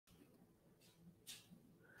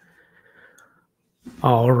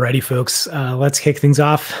Alrighty, folks, let's kick things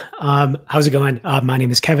off. How's it going? My name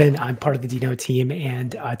is Kevin. I'm part of the Deno team.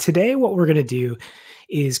 And today what we're going to do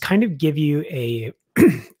is kind of give you a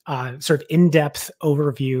sort of in-depth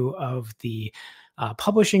overview of the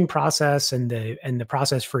publishing process and the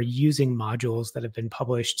process for using modules that have been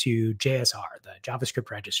published to JSR, the JavaScript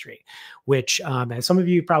registry, which, as some of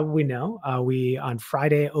you probably know, we on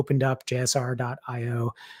Friday opened up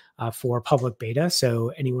JSR.io for public beta, so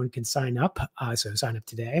anyone can sign up. So sign up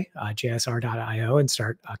today, JSR.io, and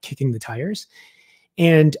start kicking the tires.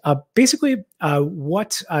 And basically,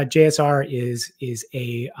 what JSR is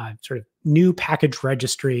a sort of new package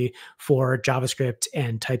registry for JavaScript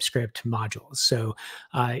and TypeScript modules. So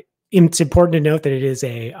it's important to note that it is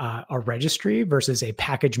a registry versus a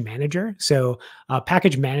package manager. So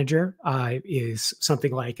package manager is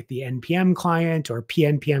something like the NPM client or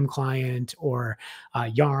PNPM client or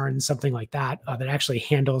Yarn, something like that, that actually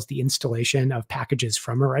handles the installation of packages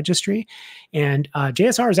from a registry. And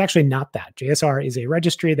JSR is actually not that. JSR is a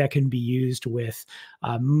registry that can be used with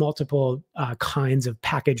multiple kinds of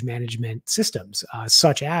package management systems,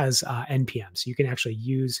 such as NPM. So you can actually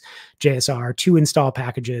use JSR to install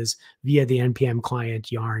packages via the NPM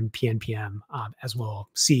client, Yarn, PNPM, as we'll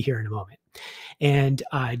see here in a moment. And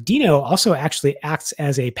Deno also actually acts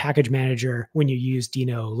as a package manager when you use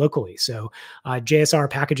Deno locally. So JSR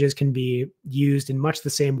packages can be used in much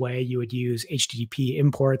the same way you would use HTTP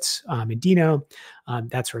imports in Deno,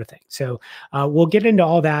 that sort of thing. So we'll get into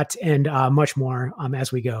all that and much more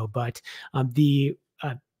as we go. But the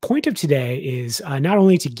point of today is not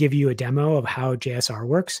only to give you a demo of how JSR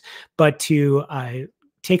works, but to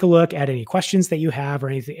take a look at any questions that you have or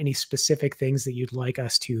any specific things that you'd like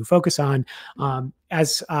us to focus on.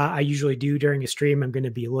 As I usually do during a stream, I'm going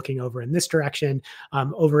to be looking over in this direction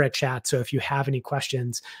over at chat. So if you have any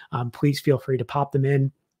questions, please feel free to pop them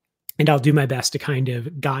in. And I'll do my best to kind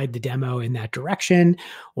of guide the demo in that direction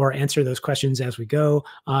or answer those questions as we go.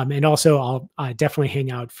 And also, I'll definitely hang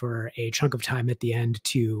out for a chunk of time at the end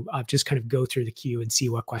to just kind of go through the queue and see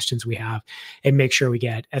what questions we have and make sure we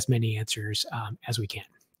get as many answers as we can.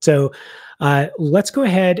 So let's go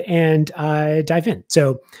ahead and dive in.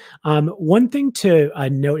 So one thing to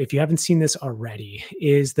note, if you haven't seen this already,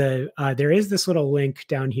 is there is this little link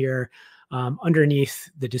down here underneath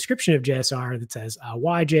the description of JSR that says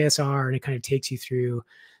why JSR, and it kind of takes you through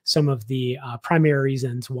some of the primary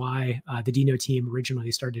reasons why the Deno team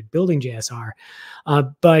originally started building JSR.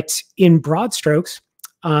 But in broad strokes,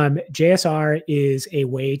 JSR is a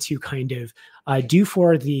way to kind of do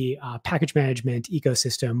for the package management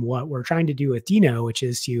ecosystem what we're trying to do with Deno, which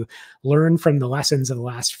is to learn from the lessons of the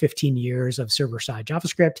last 15 years of server-side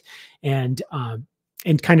JavaScript and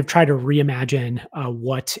kind of try to reimagine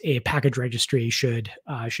what a package registry should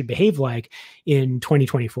behave like in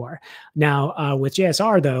 2024. Now, with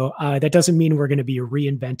JSR, though, that doesn't mean we're going to be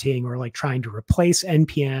reinventing or like trying to replace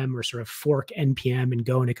NPM or sort of fork NPM and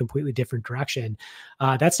go in a completely different direction.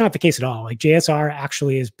 That's not the case at all. Like JSR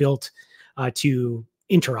actually is built to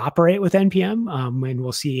interoperate with NPM, and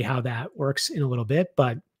we'll see how that works in a little bit.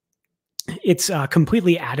 But it's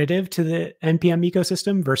completely additive to the NPM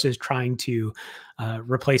ecosystem versus trying to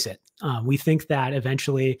replace it. We think that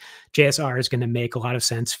eventually JSR is going to make a lot of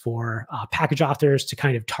sense for package authors to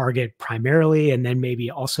kind of target primarily and then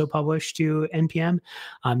maybe also publish to NPM,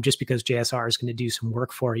 just because JSR is going to do some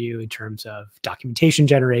work for you in terms of documentation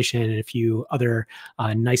generation and a few other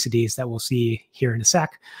niceties that we'll see here in a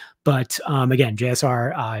sec. But again,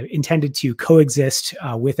 JSR intended to coexist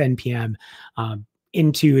with NPM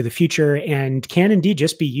into the future and can indeed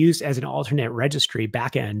just be used as an alternate registry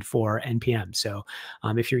backend for NPM. So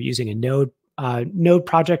if you're using a node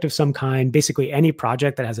project of some kind, basically any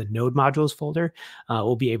project that has a node modules folder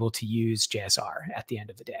will be able to use JSR at the end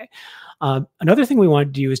of the day. Another thing we want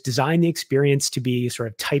to do is design the experience to be sort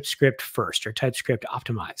of TypeScript first or TypeScript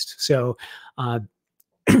optimized. So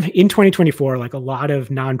in 2024, like a lot of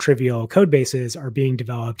non-trivial code bases are being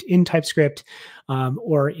developed in TypeScript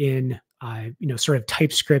or in sort of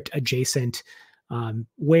TypeScript adjacent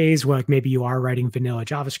ways where like maybe you are writing vanilla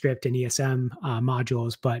JavaScript and ESM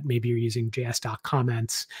modules, but maybe you're using JSDoc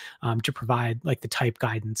comments to provide like the type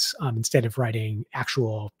guidance instead of writing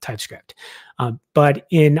actual TypeScript. But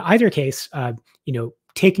in either case,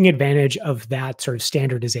 taking advantage of that sort of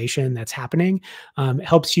standardization that's happening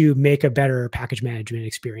helps you make a better package management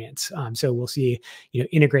experience. So we'll see,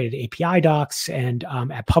 integrated API docs, and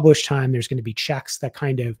at publish time, there's going to be checks that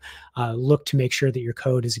kind of look to make sure that your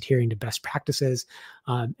code is adhering to best practices.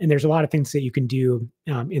 And there's a lot of things that you can do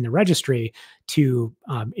in the registry to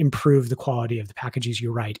improve the quality of the packages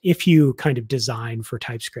you write if you kind of design for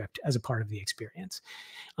TypeScript as a part of the experience.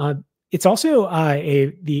 It's also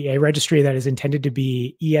a registry that is intended to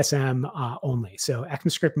be ESM only. So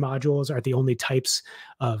ECMAScript modules are the only types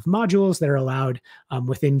of modules that are allowed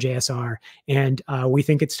within JSR. And we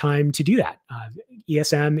think it's time to do that.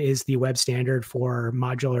 ESM is the web standard for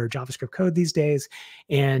modular JavaScript code these days.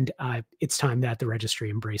 And it's time that the registry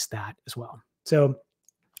embrace that as well. So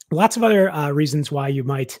lots of other reasons why you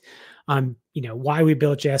might, why we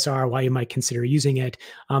built JSR, why you might consider using it.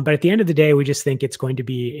 But at the end of the day, we just think it's going to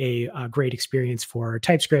be a great experience for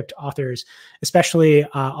TypeScript authors, especially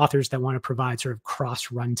authors that want to provide sort of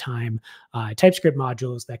cross-runtime TypeScript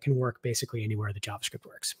modules that can work basically anywhere the JavaScript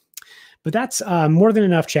works. But that's more than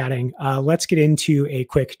enough chatting. Let's get into a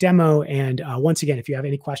quick demo. And once again, if you have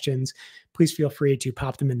any questions, please feel free to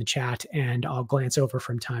pop them in the chat, and I'll glance over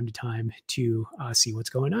from time to time to see what's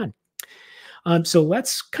going on. So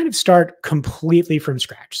let's kind of start completely from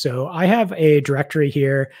scratch. So I have a directory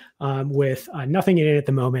here with nothing in it at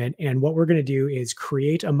the moment. And what we're going to do is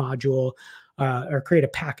create a module or create a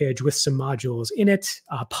package with some modules in it,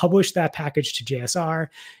 publish that package to JSR,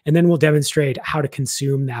 and then we'll demonstrate how to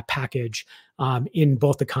consume that package in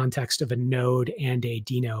both the context of a node and a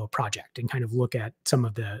Deno project, and kind of look at some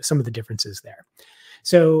of the differences there.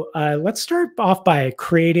 So let's start off by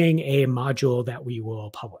creating a module that we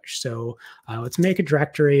will publish. So let's make a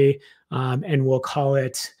directory and we'll call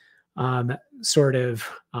it let's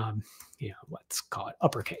call it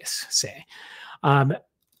uppercase, say.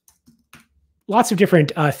 Lots of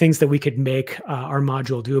different things that we could make our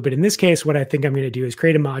module do. But in this case, what I think I'm going to do is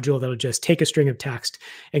create a module that'll just take a string of text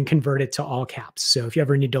and convert it to all caps. So if you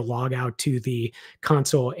ever need to log out to the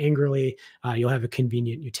console angrily, you'll have a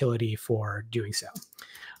convenient utility for doing so.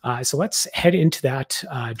 So let's head into that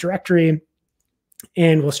directory.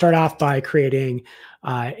 And we'll start off by creating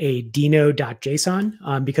a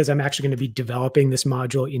Deno.json because I'm actually going to be developing this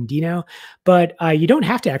module in Deno. But you don't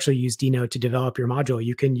have to actually use Deno to develop your module.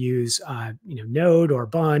 You can use Node or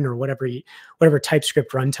Bun or whatever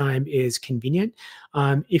TypeScript runtime is convenient.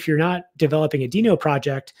 If you're not developing a Deno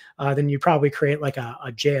project, then you probably create like a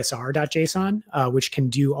JSR.json, which can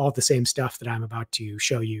do all the same stuff that I'm about to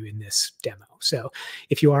show you in this demo. So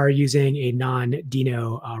if you are using a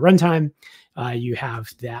non-Deno runtime, you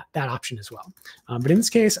have that option as well. But in this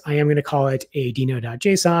case, I am going to call it a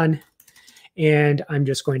Deno.json, and I'm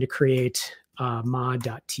just going to create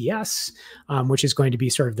mod.ts, which is going to be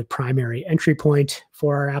sort of the primary entry point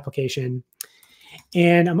for our application.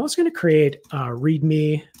 And I'm also going to create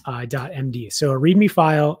readme.md. So a readme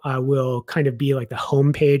file will kind of be like the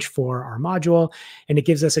home page for our module, and it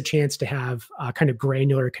gives us a chance to have kind of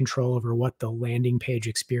granular control over what the landing page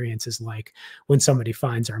experience is like when somebody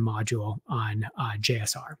finds our module on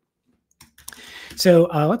JSR. So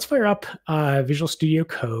let's fire up Visual Studio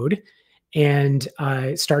Code and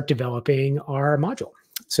start developing our module.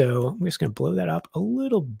 So I'm just going to blow that up a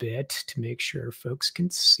little bit to make sure folks can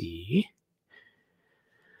see.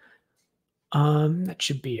 That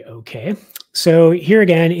should be okay. So here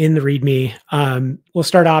again in the README, we'll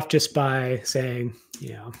start off just by saying,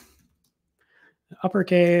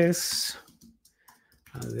 uppercase,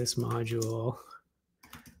 this module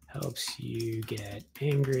helps you get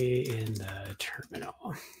angry in the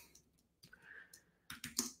terminal.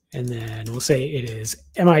 And then we'll say it is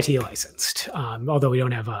MIT licensed. Although we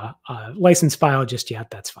don't have a license file just yet,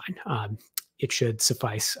 that's fine. It should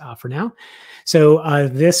suffice for now. So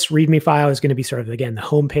this README file is going to be sort of, again, the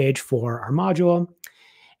home page for our module.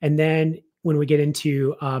 And then when we get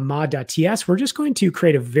into mod.ts, we're just going to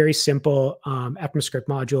create a very simple ECMAScript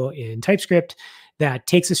module in TypeScript that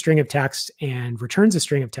takes a string of text and returns a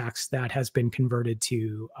string of text that has been converted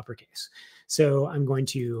to uppercase. So I'm going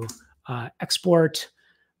to export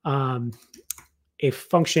a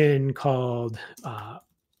function called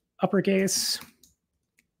uppercase.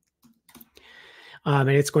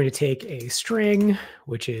 And it's going to take a string,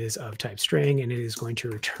 which is of type string, and it is going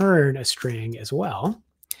to return a string as well.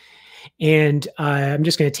 And I'm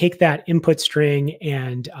just going to take that input string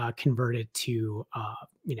and convert it to,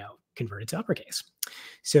 uppercase.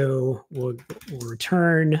 So we'll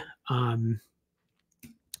return.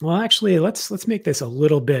 Well, actually, let's make this a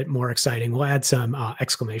little bit more exciting. We'll add some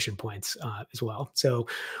exclamation points as well. So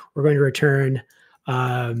we're going to return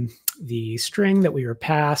the string that we were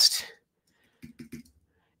passed,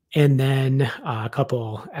 and then a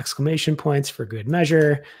couple exclamation points for good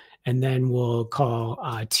measure. And then we'll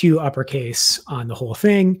call to uppercase on the whole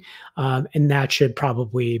thing. And that should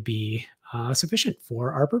probably be sufficient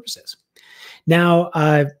for our purposes. Now,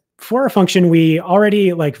 for our function, we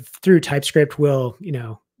already, like through TypeScript, will,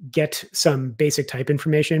 get some basic type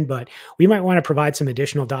information, but we might want to provide some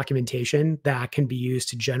additional documentation that can be used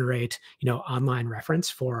to generate, online reference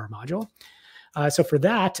for our module. So for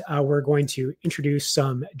that, we're going to introduce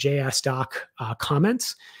some JSDoc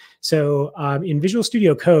comments. So in Visual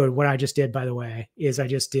Studio Code, what I just did, by the way, is I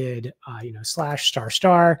just did,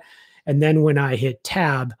 /**. And then when I hit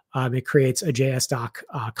tab, it creates a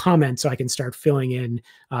JSDoc comment, so I can start filling in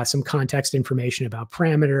some context information about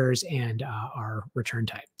parameters and our return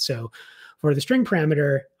type. So for the string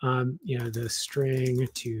parameter, the string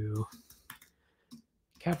to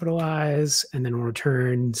capitalize, and then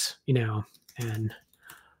returns, an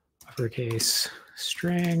uppercase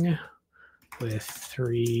string with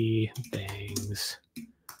 3 things,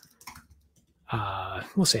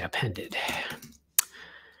 we'll say appended.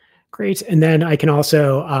 Great. And then I can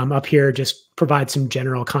also up here just provide some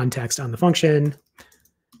general context on the function.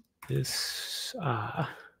 This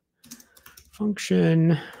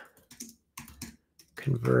function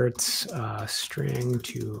converts string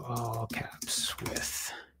to all caps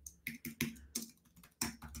with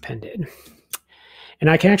appended. And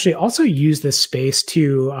I can actually also use this space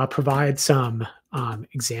to provide some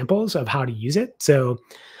examples of how to use it. So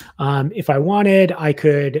if I wanted, I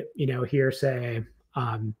could, here say,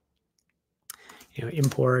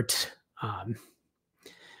 import. I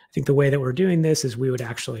think the way that we're doing this is we would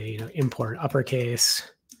actually, import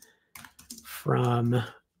uppercase from,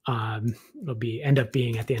 it'll end up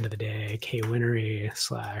being at the end of the day, kwinery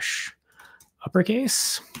 /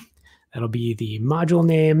 uppercase. That'll be the module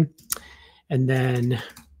name. And then,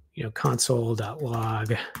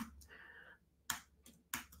 console.log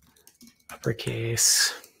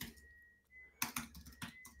uppercase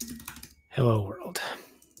hello world.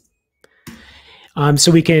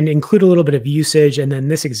 So we can include a little bit of usage, and then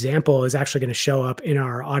this example is actually going to show up in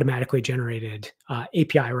our automatically generated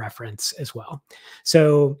API reference as well.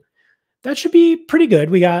 So that should be pretty good.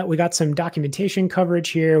 We got some documentation coverage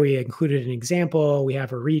here. We included an example. We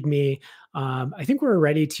have a README. I think we're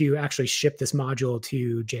ready to actually ship this module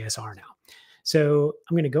to JSR now. So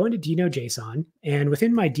I'm going to go into Deno JSON, and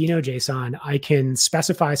within my Deno JSON, I can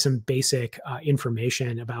specify some basic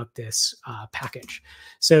information about this package.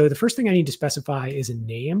 So the first thing I need to specify is a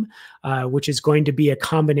name, which is going to be a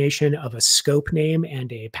combination of a scope name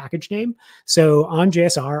and a package name. So on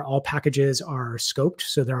JSR, all packages are scoped,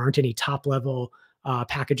 so there aren't any top-level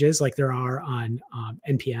packages like there are on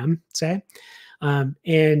NPM, say.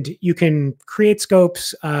 And you can create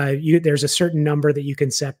scopes. There's a certain number that you can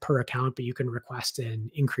set per account, but you can request an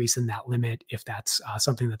increase in that limit if that's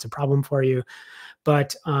something that's a problem for you.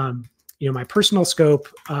 But my personal scope,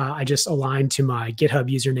 I just aligned to my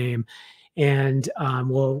GitHub username, and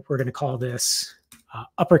we're going to call this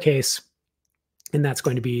uppercase, and that's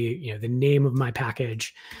going to be the name of my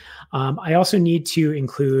package. I also need to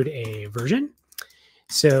include a version.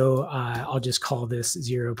 So I'll just call this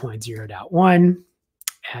 0.0.1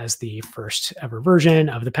 as the first ever version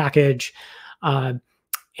of the package. And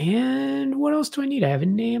what else do I need? I have a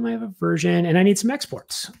name, I have a version, and I need some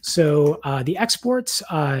exports. So the exports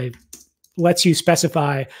lets you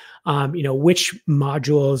specify, which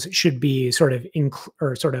modules should be sort of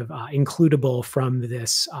includable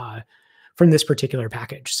from this particular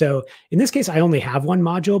package. So in this case, I only have one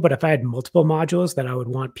module, but if I had multiple modules that I would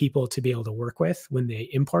want people to be able to work with when they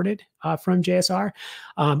imported from JSR,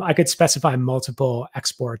 I could specify multiple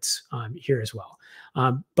exports here as well.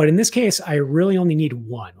 But in this case, I really only need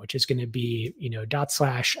one, which is going to be,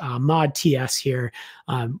 /mod ts here,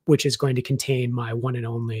 which is going to contain my one and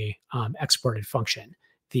only exported function,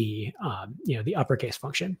 the uppercase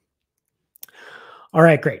function. All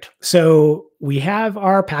right, great. So we have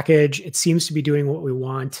our package. It seems to be doing what we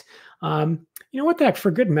want. What the heck,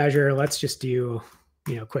 for good measure, let's just do,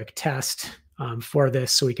 a quick test for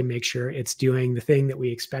this so we can make sure it's doing the thing that we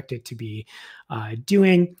expect it to be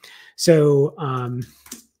doing. So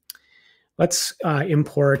let's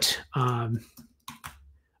import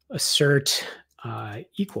assert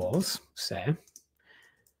equals, say.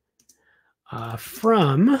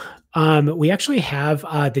 We actually have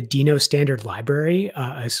the Deno standard library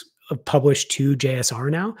as published to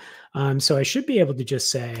JSR now. So I should be able to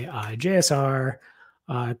just say JSR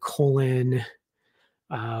colon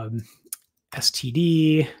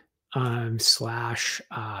std slash,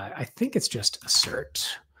 I think it's just assert,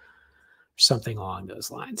 something along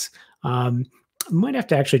those lines. I might have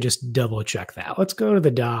to actually just double check that. Let's go to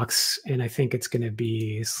the docs, and I think it's going to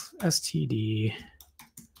be std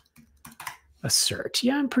assert.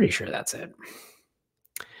 Yeah, I'm pretty sure that's it.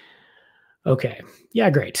 Okay. Yeah,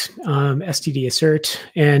 great. std assert,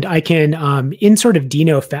 and I can in sort of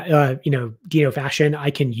Deno fashion, I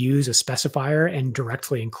can use a specifier and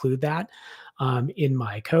directly include that in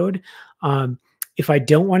my code. If I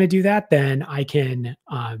don't want to do that, then I could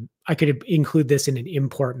include this in an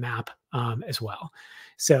import map as well.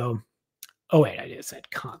 So, oh wait, I just said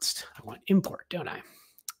const. I want import, don't I?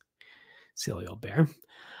 Silly old bear.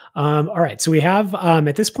 All right, so we have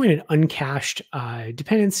at this point an uncached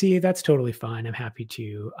dependency. That's totally fine. I'm happy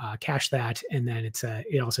to cache that, and then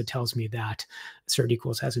it also tells me that assert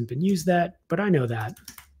equals hasn't been used that, but I know that.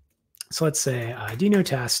 So let's say Deno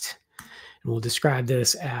test, and we'll describe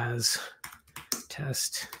this as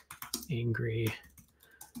test angry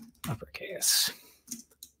uppercase.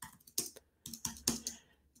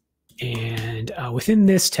 And within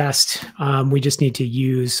this test, we just need to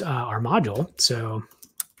use our module. So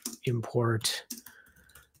import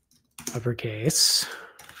uppercase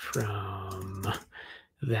from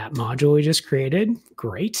that module we just created.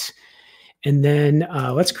 Great. And then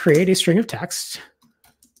let's create a string of text.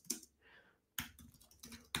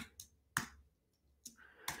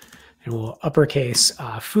 And we'll uppercase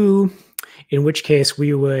foo, in which case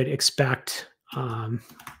we would expect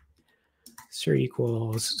assert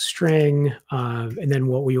equals string. And then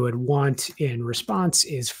what we would want in response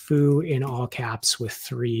is foo in all caps with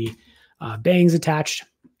 3 bangs attached.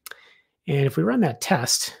 And if we run that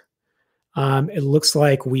test, it looks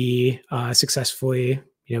like we successfully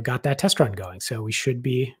got that test run going. So we should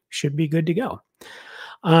be good to go.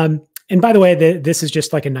 And by the way, this is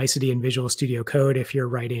just like a nicety in Visual Studio Code. If you're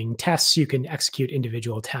writing tests, you can execute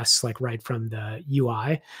individual tests like right from the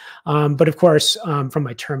UI. But of course, from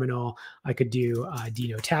my terminal, I could do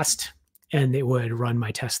Deno test, and it would run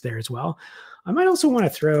my test there as well. I might also want to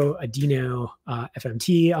throw a Deno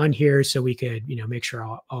FMT on here so we could make sure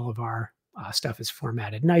all of our stuff is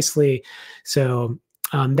formatted nicely. So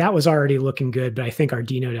that was already looking good, but I think our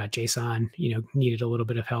Deno.json needed a little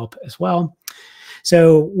bit of help as well.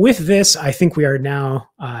 So with this, I think we are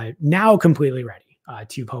now completely ready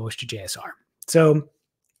to publish to JSR. So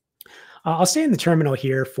I'll stay in the terminal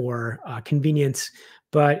here for convenience.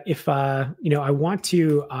 But if I want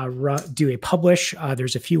to do a publish,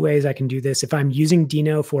 there's a few ways I can do this. If I'm using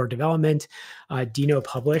Deno for development, Deno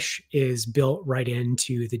publish is built right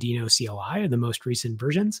into the Deno CLI, the most recent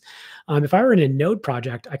versions. If I were in a node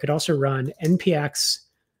project, I could also run npx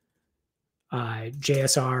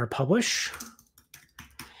JSR publish.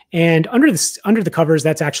 And under the covers,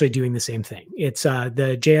 that's actually doing the same thing. It's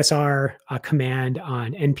the JSR command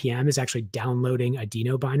on npm is actually downloading a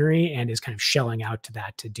Deno binary and is kind of shelling out to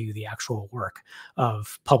that to do the actual work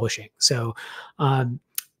of publishing. So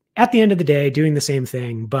at the end of the day, doing the same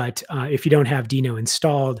thing, but if you don't have Deno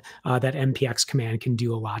installed, that npx command can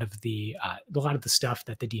do a lot of the stuff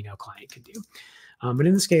that the Deno client can do. But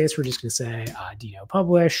in this case, we're just going to say Deno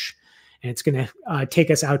publish. And it's going to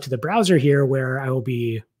take us out to the browser here where I will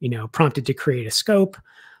be, prompted to create a scope.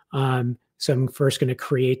 So I'm first going to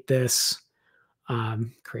create this,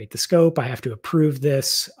 create the scope. I have to approve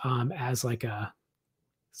this as like a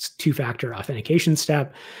 2-factor authentication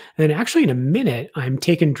step. And then actually in a minute, I'm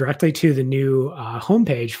taken directly to the new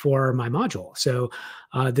homepage for my module. So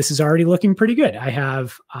this is already looking pretty good. I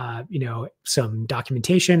have, some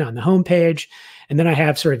documentation on the homepage, and then I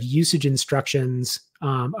have sort of usage instructions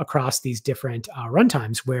across these different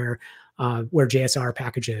runtimes where JSR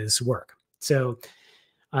packages work. So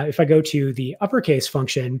if I go to the uppercase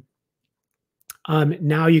function,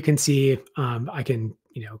 now you can see I can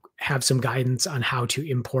have some guidance on how to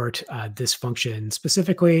import this function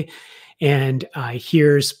specifically. And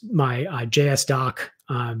here's my JSDoc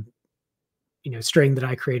string that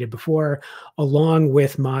I created before, along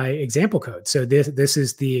with my example code. So this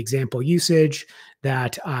is the example usage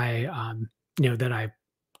that I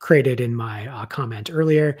created in my comment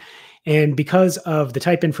earlier. And because of the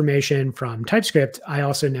type information from TypeScript, I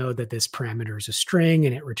also know that this parameter is a string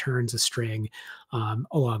and it returns a string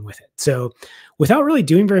along with it. So without really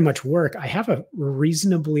doing very much work, I have a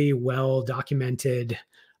reasonably well documented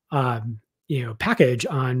package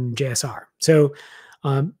on JSR. So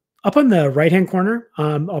up on the right-hand corner,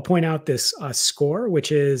 I'll point out this score,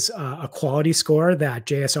 which is a quality score that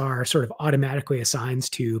JSR sort of automatically assigns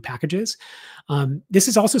to packages. This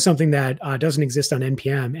is also something that doesn't exist on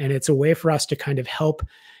NPM, and it's a way for us to kind of help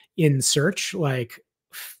in search, like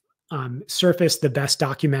surface the best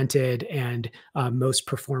documented and most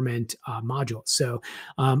performant modules. So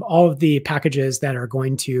all of the packages that are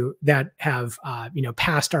that have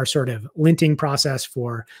passed our sort of linting process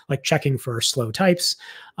for like checking for slow types,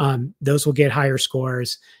 those will get higher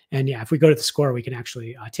scores. And yeah, if we go to the score, we can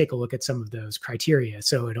actually take a look at some of those criteria.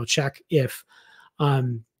 So it'll check if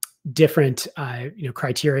different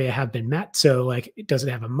criteria have been met. So like, does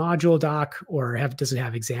it have a module doc, or does it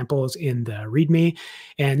have examples in the README?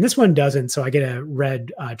 And this one doesn't, so I get a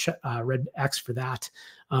red red X for that.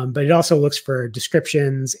 But it also looks for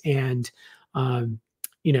descriptions and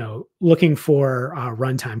looking for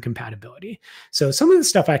runtime compatibility. So some of the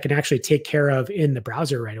stuff I can actually take care of in the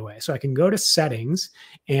browser right away. So I can go to settings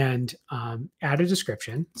and add a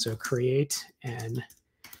description. So create an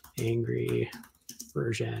angry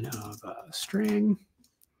version of a string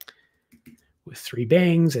with 3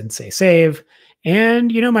 bangs and say save.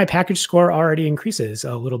 And, my package score already increases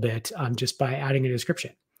a little bit just by adding a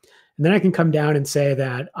description. And then I can come down and say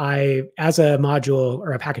that I, as a module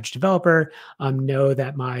or a package developer, know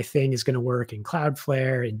that my thing is going to work in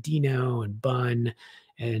Cloudflare and Deno and Bun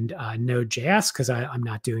and Node.js, because I'm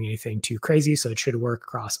not doing anything too crazy. So it should work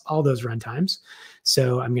across all those runtimes.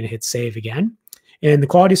 So I'm going to hit save again. And the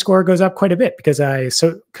quality score goes up quite a bit because I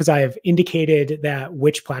have indicated that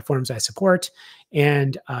which platforms I support,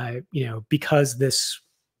 and because this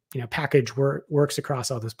package works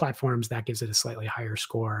across all those platforms, that gives it a slightly higher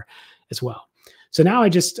score as well. So now I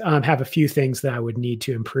just have a few things that I would need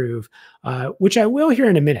to improve, which I will here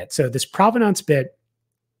in a minute. So this provenance bit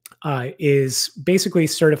is basically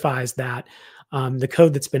certifies that the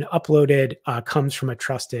code that's been uploaded comes from a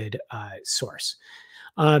trusted source.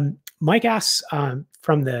 Mike asks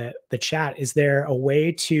from the chat, is there a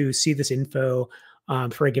way to see this info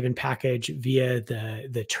for a given package via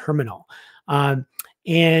the terminal?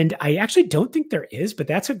 And I actually don't think there is, but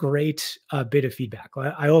that's a great bit of feedback.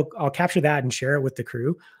 I'll capture that and share it with the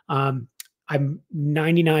crew. I'm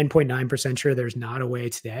 99.9% sure there's not a way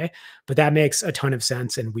today, but that makes a ton of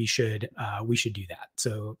sense, and we should do that.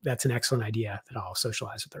 So that's an excellent idea that I'll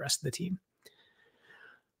socialize with the rest of the team.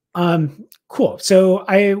 Cool. So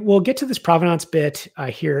I will get to this provenance bit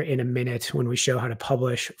here in a minute when we show how to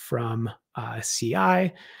publish from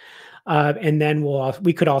CI. And then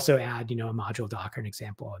we could also add, a module doc or an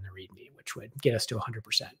example in the README, which would get us to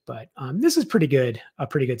 100%. But this is a pretty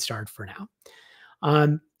good start for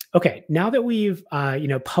now. Okay, now that we've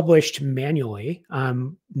published manually,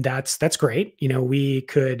 that's great. We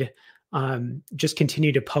could just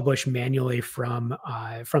continue to publish manually from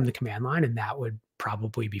the command line, and that would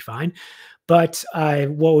probably be fine. But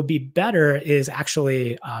what would be better is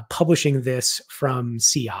actually publishing this from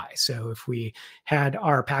CI. So if we had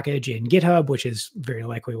our package in GitHub, which is very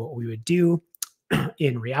likely what we would do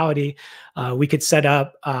in reality, we could set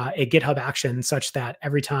up a GitHub action such that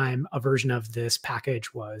every time a version of this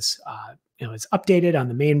package was is updated on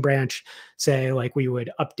the main branch, say like we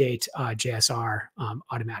would update JSR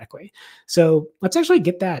automatically. So let's actually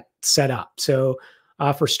get that set up. So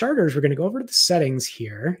for starters, we're going to go over to the settings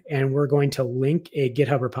here, and we're going to link a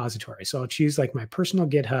GitHub repository. So I'll choose like my personal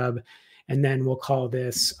GitHub, and then we'll call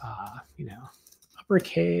this,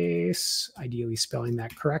 uppercase, ideally spelling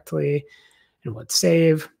that correctly, and let's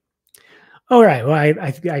save. All right, well, I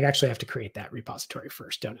actually have to create that repository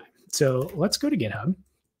first, don't I? So let's go to GitHub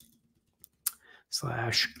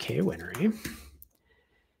 /kwinery.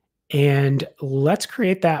 And let's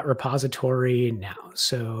create that repository now.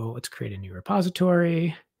 So let's create a new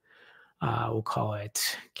repository. We'll call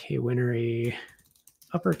it kwinery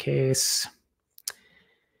uppercase.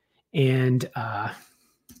 And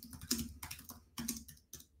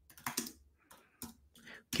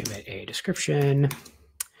give it a description.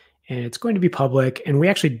 And it's going to be public. And we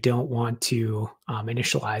actually don't want to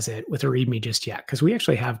initialize it with a README just yet, because we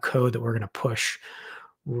actually have code that we're going to push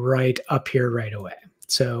right up here right away.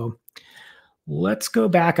 So let's go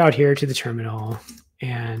back out here to the terminal,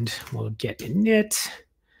 and we'll get init,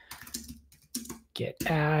 git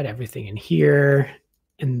add, everything in here.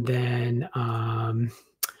 And then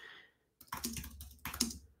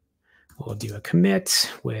we'll do a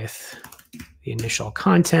commit with the initial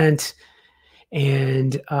content.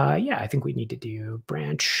 And yeah, I think we need to do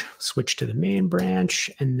branch, switch to the main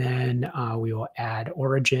branch, and then we will add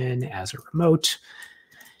origin as a remote,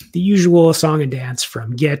 the usual song and dance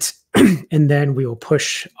from Git, and then we will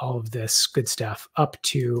push all of this good stuff up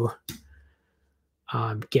to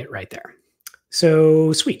Git right there.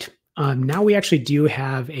 So sweet. Now we actually do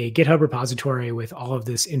have a GitHub repository with all of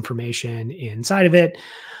this information inside of it.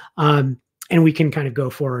 And we can kind of go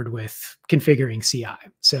forward with configuring CI.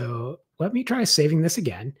 So let me try saving this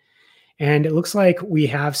again. And it looks like we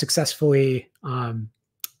have successfully, linked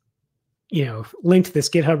this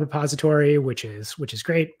GitHub repository, which is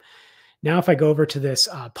great. Now, if I go over to this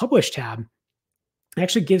publish tab, it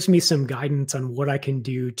actually gives me some guidance on what I can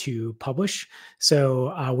do to publish.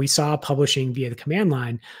 So we saw publishing via the command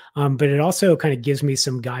line, but it also kind of gives me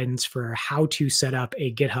some guidance for how to set up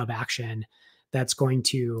a GitHub action that's going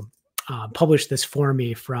to publish this for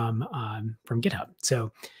me from GitHub.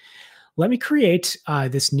 So let me create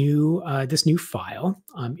this new file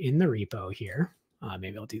in the repo here.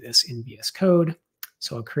 Maybe I'll do this in VS Code.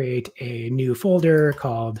 So I'll create a new folder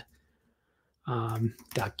called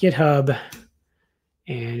 .github,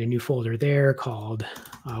 and a new folder there called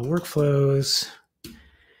workflows,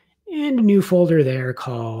 and a new folder there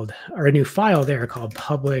called, or a new file there called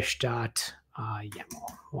publish.yml.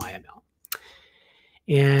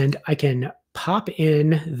 And I can pop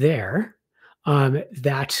in there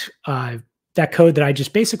that code that I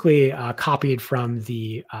just basically copied from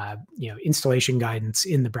the installation guidance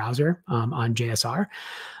in the browser on JSR.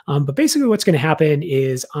 But basically what's going to happen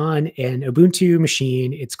is on an Ubuntu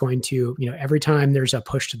machine, it's going to, every time there's a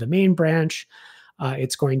push to the main branch,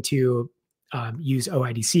 it's going to use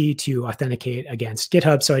OIDC to authenticate against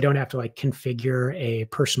GitHub. So I don't have to configure a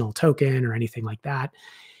personal token or anything like that.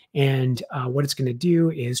 And what it's going to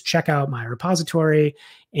do is check out my repository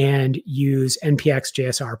and use npx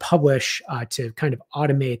JSR publish to kind of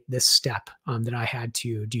automate this step that I had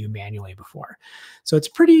to do manually before. So it's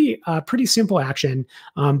pretty simple action,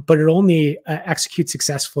 but it only executes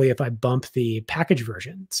successfully if I bump the package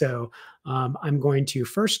version. So I'm going to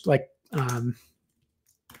first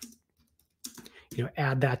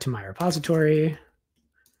add that to my repository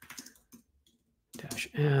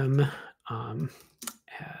 -m.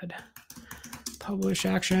 Add publish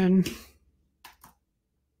action.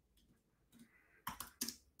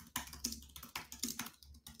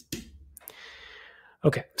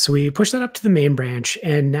 Okay, so we push that up to the main branch,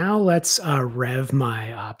 and now let's rev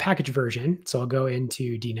my package version. So I'll go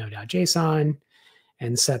into deno.json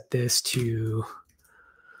and set this to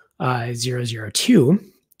 002.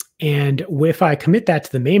 And if I commit that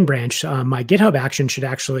to the main branch, my GitHub action should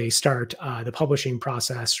actually start the publishing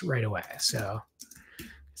process right away. So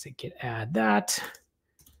git add that,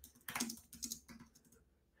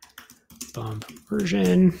 bump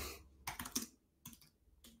version.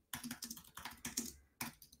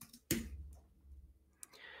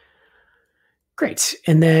 Great.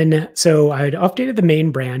 And then, so I had updated the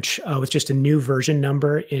main branch with just a new version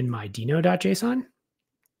number in my deno.json.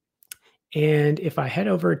 And if I head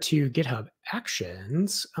over to GitHub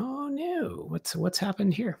Actions, oh no, what's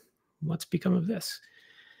happened here? What's become of this?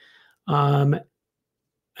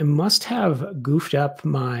 I must have goofed up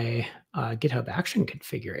my GitHub action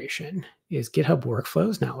configuration. Is GitHub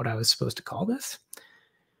workflows not what I was supposed to call this?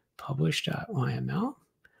 Publish.yml.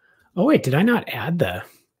 Oh wait, did I not add the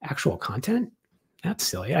actual content? That's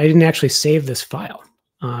silly. I didn't actually save this file.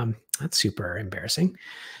 That's super embarrassing.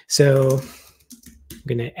 So I'm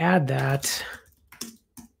going to add that.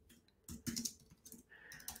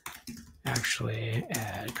 Actually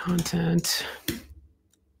add content.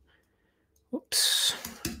 Whoops.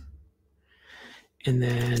 And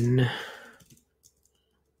then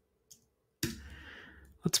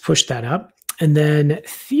let's push that up. And then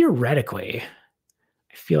theoretically,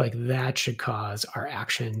 I feel like that should cause our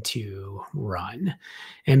action to run.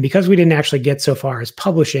 And because we didn't actually get so far as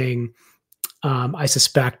publishing, I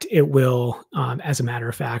suspect it will, as a matter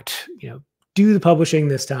of fact, do the publishing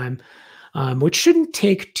this time, which shouldn't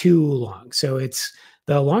take too long. So it's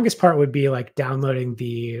the longest part would be downloading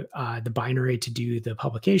the binary to do the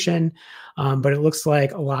publication, but it looks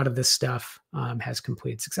like a lot of this stuff has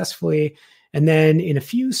completed successfully. And then in a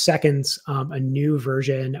few seconds, a new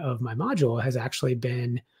version of my module has actually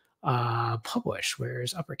been published.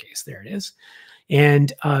 Where's uppercase? There it is.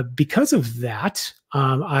 And because of that,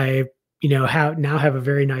 I now have a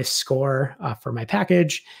very nice score for my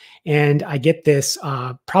package, and I get this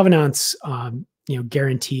provenance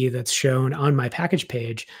guarantee that's shown on my package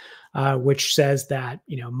page, which says that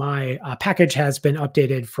my package has been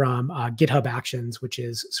updated from GitHub Actions, which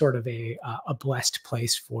is sort of a blessed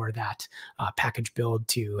place for that package build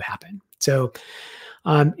to happen. So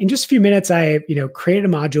in just a few minutes, I created a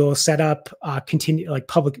module, set up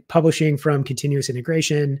publishing from continuous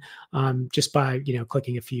integration just by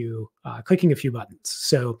clicking a few buttons.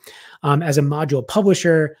 So as a module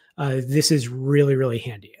publisher, this is really, really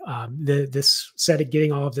handy.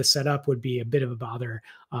 Getting all of this set up would be a bit of a bother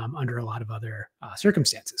under a lot of other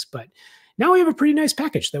circumstances. But now we have a pretty nice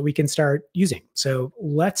package that we can start using. So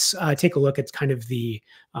let's take a look at kind of the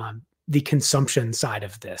consumption side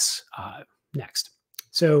of this next.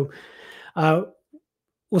 So Uh,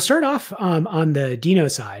 we'll start off on the Deno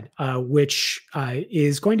side, which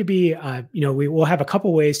is going to be, we will have a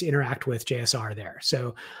couple ways to interact with JSR there.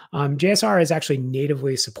 So JSR is actually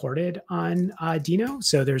natively supported on Deno.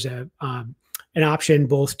 So there's an option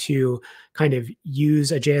both to kind of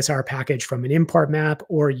use a JSR package from an import map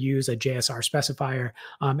or use a JSR specifier,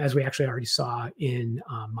 as we actually already saw in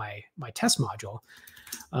my test module.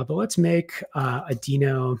 But let's make a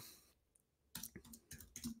Deno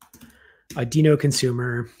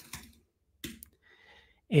consumer,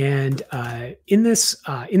 and in this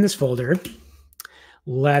folder,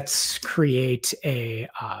 let's create a.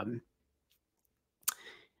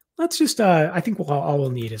 Let's just. I think all we'll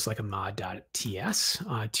need is like a mod.ts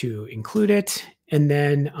to include it, and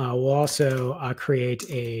then we'll also create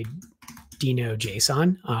a Deno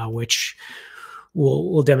JSON, which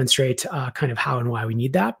we'll demonstrate kind of how and why we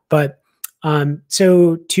need that. But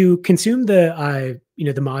so to consume the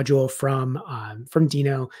the module from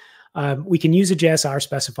Deno, we can use a JSR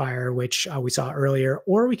specifier, which we saw earlier,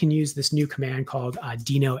 or we can use this new command called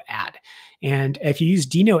Deno add. And if you use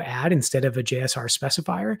Deno add instead of a JSR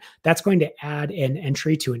specifier, that's going to add an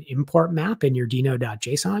entry to an import map in your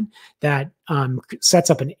Deno.json that sets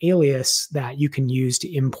up an alias that you can use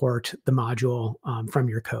to import the module from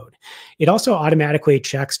your code. It also automatically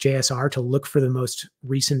checks JSR to look for the most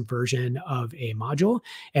recent version of a module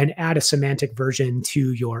and add a semantic version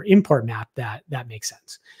to your import map that makes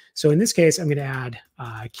sense. So in this case, I'm going to add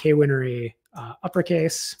K-Winery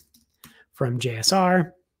uppercase from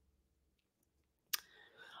JSR.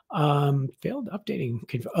 Failed updating.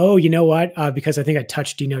 Oh, you know what? Because I think I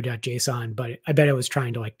touched Deno.json, but I bet it was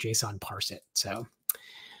trying to like JSON parse it. So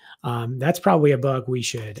that's probably a bug we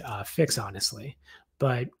should fix, honestly.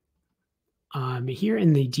 But here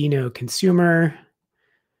in the Deno consumer,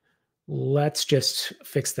 let's just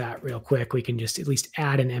fix that real quick. We can just at least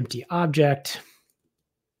add an empty object.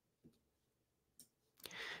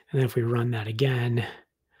 And then if we run that again,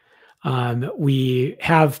 we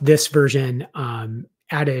have this version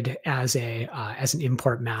added as an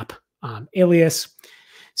import map alias.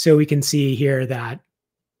 So we can see here that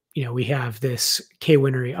we have this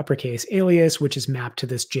K-Winery uppercase alias, which is mapped to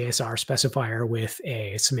this JSR specifier with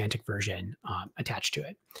a semantic version attached to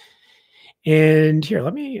it. And here,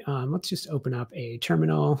 let's just open up a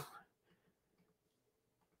terminal.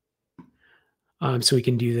 So we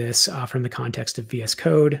can do this from the context of VS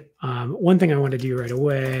Code. One thing I want to do right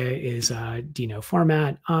away is Deno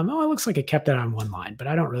format. It looks like it kept that on one line, but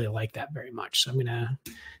I don't really like that very much. So I'm going to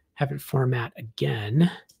have it format again,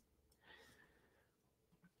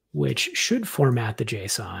 which should format the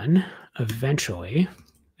JSON eventually.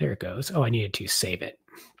 There it goes. Oh, I needed to save it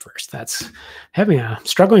first. That's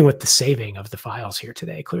struggling with the saving of the files here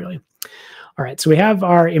today, clearly. All right, so we have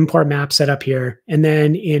our import map set up here. And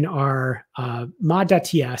then in our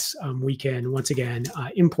mod.ts, we can, once again,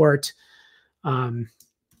 import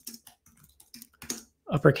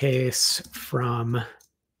uppercase from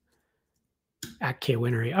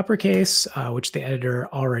 @K-Winery uppercase, which the editor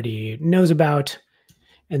already knows about.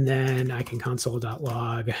 And then I can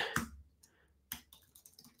console.log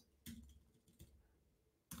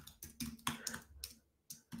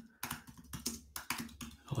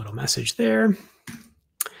a little message there.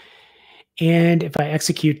 And if I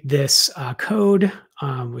execute this code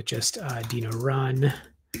with just Deno run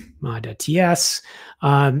mod.ts,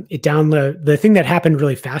 it download. The thing that happened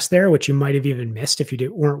really fast there, which you might have even missed if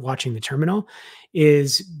you weren't watching the terminal,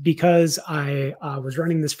 is because I was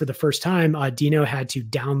running this for the first time, Deno had to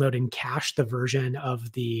download and cache the version of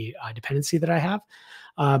the dependency that I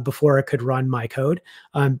have before it could run my code,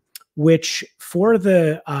 which for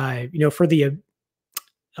the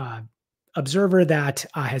observer that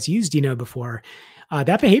has used Deno before,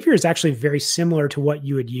 that behavior is actually very similar to what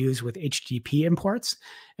you would use with HTTP imports.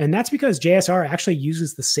 And that's because JSR actually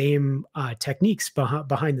uses the same techniques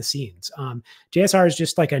behind the scenes. JSR is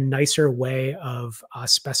just like a nicer way of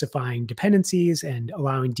specifying dependencies and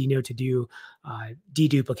allowing Deno to do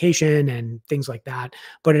deduplication and things like that.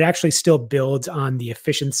 But it actually still builds on the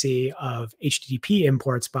efficiency of HTTP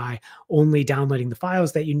imports by only downloading the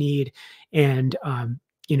files that you need and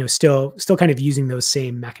still kind of using those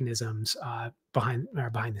same mechanisms behind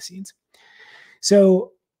the scenes.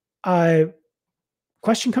 So,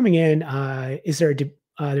 question coming in: is there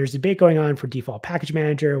there's debate going on for default package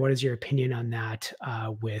manager? What is your opinion on that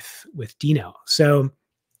with Deno? So,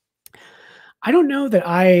 I don't know that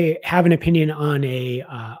I have an opinion on a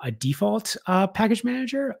default package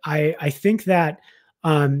manager. I think that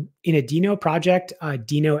in a Deno project,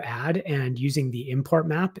 Deno add and using the import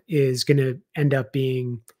map is going to end up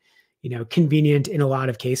being, convenient in a lot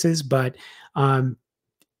of cases. But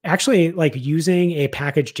actually like using a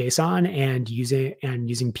package JSON and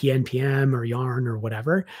using PNPM or Yarn or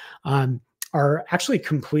whatever are actually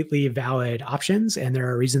completely valid options, and there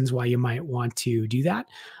are reasons why you might want to do that.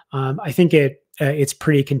 I think it's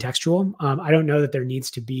pretty contextual. I don't know that there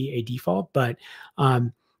needs to be a default, but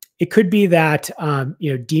it could be that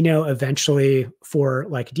Deno eventually for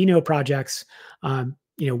like Deno projects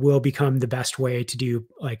will become the best way to do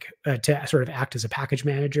to sort of act as a package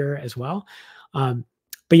manager as well.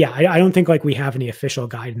 But yeah, I don't think like we have any official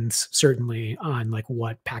guidance certainly on like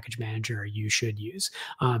what package manager you should use.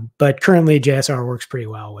 But currently JSR works pretty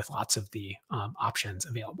well with lots of the options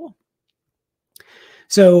available.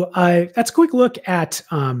 So that's a quick look at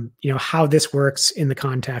how this works in the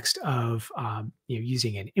context of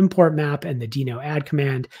using an import map and the Deno add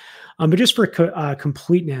command. But just for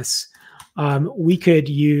completeness, we could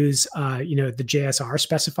use the JSR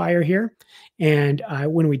specifier here, and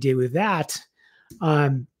when we do with that,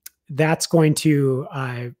 that's going to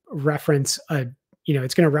reference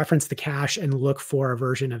it's going to reference the cache and look for a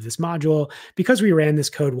version of this module. Because we ran this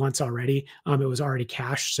code once already, it was already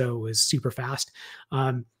cached, so it was super fast.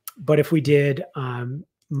 But if we did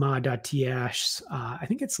mod.ts, I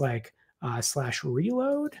think it's like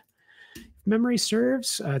 /reload, if memory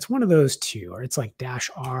serves. It's one of those two, or it's like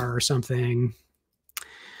 -r or something.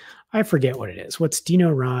 I forget what it is. What's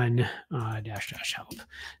Deno run --help?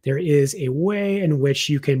 There is a way in which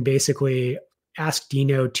you can basically ask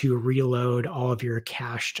Deno to reload all of your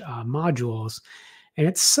cached modules. And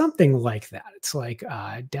it's something like that. It's like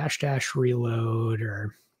 --reload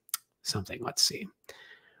or something. Let's see.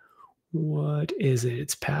 What is it?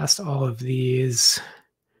 It's past all of these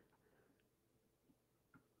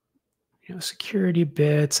security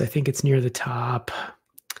bits. I think it's near the top.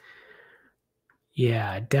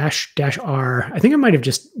 Yeah, -r. I think I might have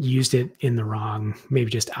just used it in the wrong, maybe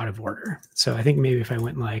just out of order. So I think maybe if I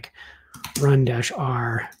went like run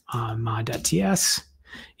 -r mod.ts,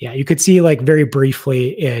 yeah, you could see like very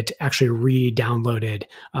briefly it actually re-downloaded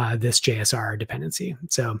this JSR dependency.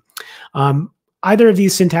 So either of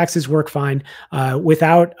these syntaxes work fine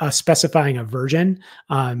without specifying a version.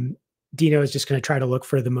 Deno is just going to try to look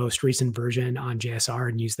for the most recent version on JSR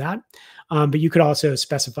and use that. But you could also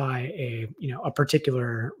specify a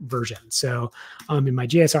particular version. So in my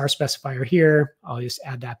JSR specifier here, I'll just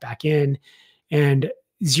add that back in. And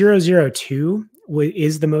 002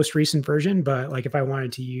 is the most recent version. But like if I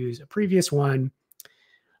wanted to use a previous one,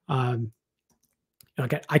 I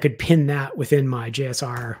could pin that within my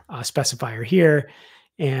JSR specifier here.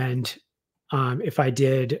 And if I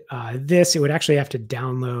did this, it would actually have to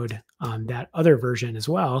download that other version as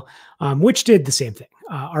well, which did the same thing.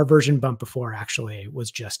 Our version bump before actually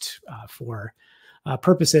was just for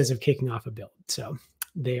purposes of kicking off a build. So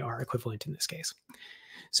they are equivalent in this case.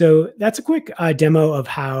 So that's a quick demo of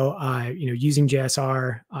how using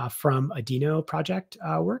JSR from a Deno project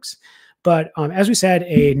works. But as we said,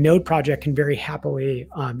 a node project can very happily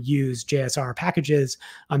use JSR packages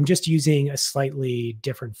just using a slightly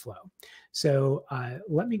different flow. So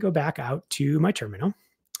let me go back out to my terminal.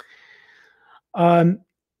 Craig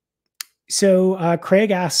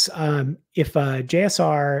asks, if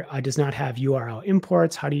JSR does not have URL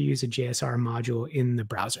imports, how do you use a JSR module in the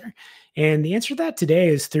browser? And the answer to that today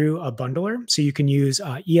is through a bundler. So you can use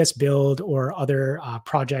esbuild or other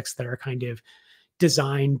projects that are kind of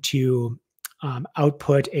designed to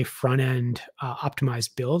output a front-end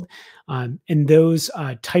optimized build. And those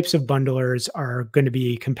types of bundlers are going to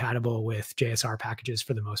be compatible with JSR packages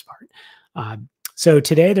for the most part. So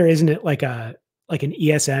today there isn't like an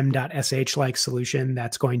esm.sh like solution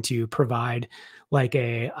that's going to provide like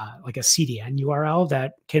a CDN URL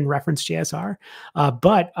that can reference JSR.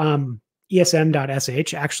 But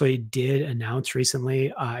esm.sh actually did announce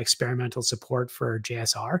recently experimental support for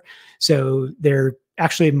JSR. So there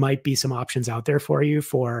actually might be some options out there for you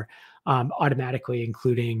for automatically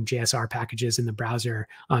including JSR packages in the browser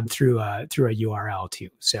through a URL too.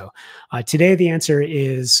 So today the answer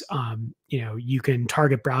is you can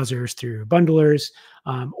target browsers through bundlers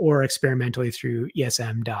or experimentally through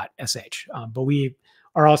esm.sh. But we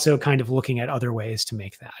are also kind of looking at other ways to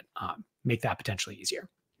make that potentially easier.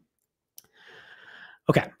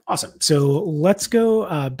 Okay, awesome. So let's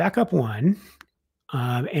go back up one.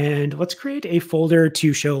 And let's create a folder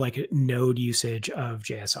to show like node usage of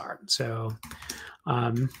JSR. So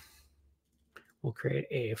we'll create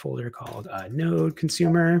a folder called node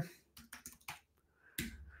consumer.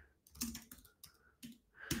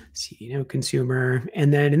 Node consumer.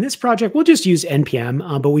 And then in this project, we'll just use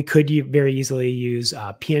npm, but we could very easily use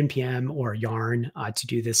pnpm or yarn to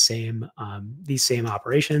do these same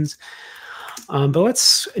operations. But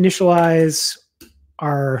let's initialize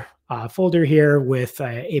our folder here with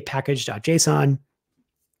a package.json.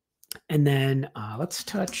 And then let's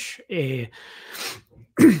touch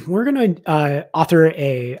we're going to author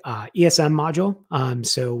a ESM module.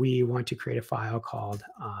 So we want to create a file called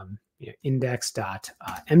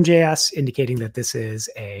index.mjs, indicating that this is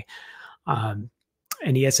an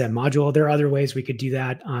ESM module. There are other ways we could do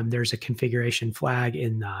that. There's a configuration flag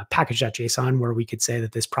in package.json where we could say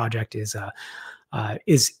that this project is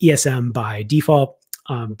ESM by default.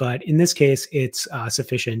 But in this case, it's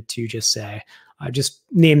sufficient to just say, just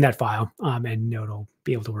name that file, and Node will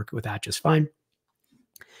be able to work with that just fine.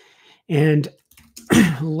 And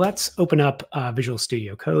let's open up Visual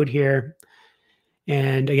Studio Code here.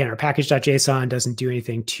 And again, our package.json doesn't do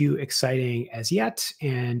anything too exciting as yet.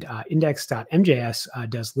 And index.mjs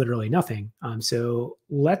does literally nothing. So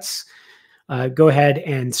let's go ahead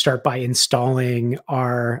and start by installing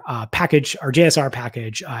our package, our JSR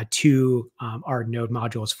package to our Node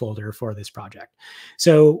modules folder for this project.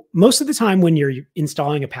 So most of the time when you're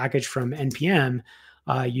installing a package from NPM,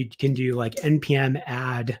 you can do like npm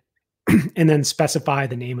add and then specify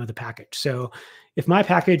the name of the package. So if my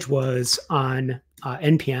package was on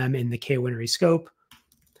npm in the K-Winery scope,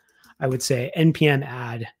 I would say npm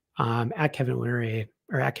add at Kevin Winery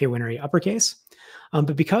or at K-Winery uppercase.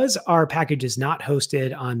 But because our package is not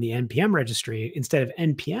hosted on the npm registry, instead of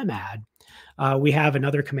npm add, we have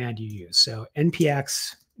another command you use. So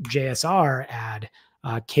npx JSR add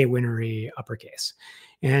K-Winery uppercase.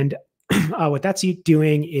 And what that's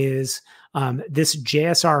doing is this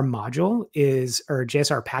JSR module or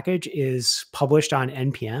JSR package is published on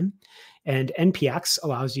npm, and npx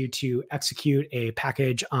allows you to execute a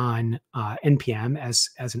package on npm as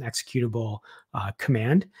an executable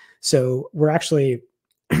command. So we're actually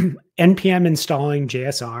npm installing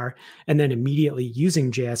JSR and then immediately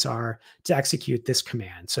using JSR to execute this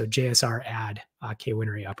command. So JSR add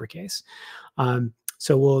K-Winery uppercase.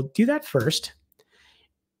 So we'll do that first.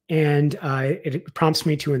 And it prompts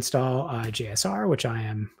me to install JSR, which I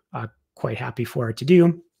am quite happy for it to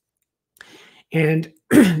do. And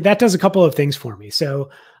that does a couple of things for me. So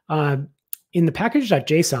in the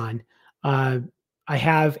package.json, I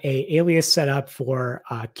have an alias set up for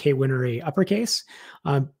K-Winery uppercase.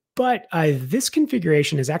 But this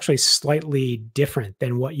configuration is actually slightly different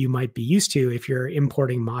than what you might be used to if you're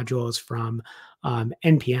importing modules from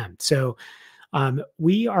NPM. So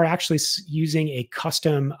we are actually using a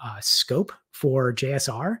custom scope for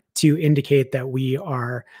JSR to indicate that we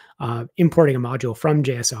are importing a module from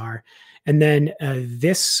JSR. And then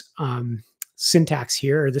this syntax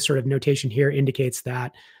here, or this sort of notation here, indicates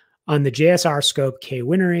that on the JSR scope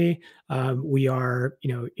K-Winery, we are,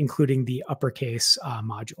 including the uppercase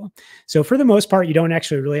module. So for the most part, you don't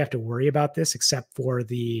actually really have to worry about this, except for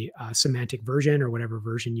the semantic version or whatever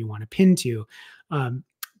version you want to pin to.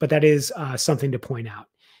 But that is something to point out.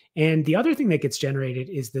 And the other thing that gets generated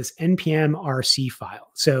is this npm rc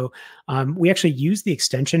file. So we actually use the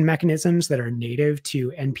extension mechanisms that are native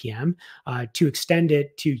to npm to extend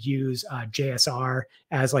it to use JSR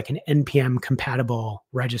as like an npm compatible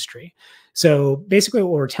registry. So basically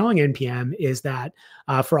what we're telling npm is that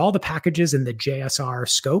for all the packages in the JSR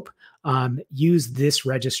scope, use this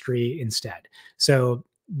registry instead. So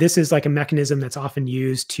this is like a mechanism that's often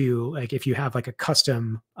used to, like, if you have like a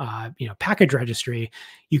custom, package registry,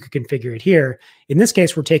 you could configure it here. In this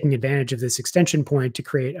case, we're taking advantage of this extension point to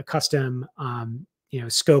create a custom,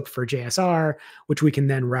 scope for JSR, which we can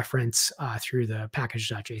then reference through the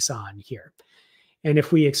package.json here. And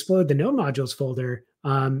if we explode the Node modules folder,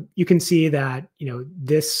 you can see that,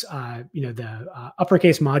 this, the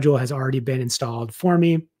uppercase module has already been installed for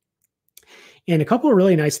me. And a couple of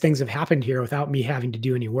really nice things have happened here without me having to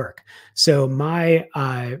do any work. So my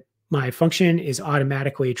function is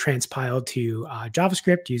automatically transpiled to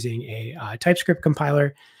JavaScript using a TypeScript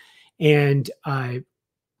compiler. And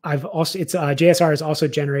JSR has also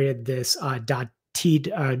generated this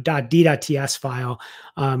 .d.ts file,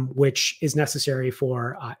 which is necessary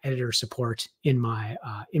for editor support in my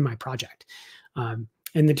project. And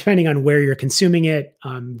then depending on where you're consuming it,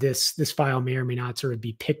 this file may or may not sort of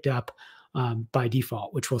be picked up by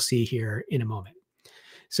default, which we'll see here in a moment.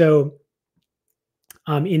 So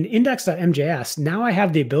in index.mjs, now I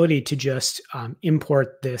have the ability to just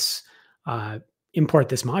import this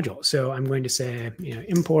module. So I'm going to say,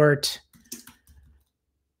 import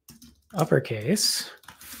uppercase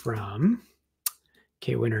from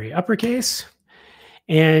K-Winery uppercase.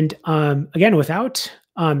 And again, without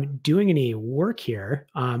doing any work here,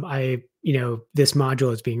 this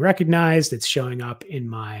module is being recognized. It's showing up in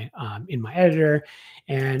my editor,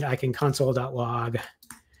 and I can console.log,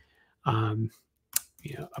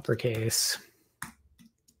 uppercase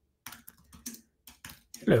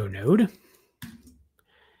hello node.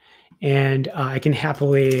 And I can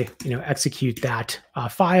happily, execute that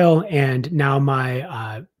file. And now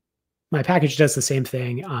my package does the same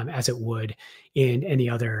thing as it would in any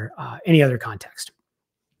other context.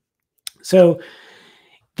 So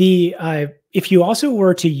if you also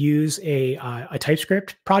were to use a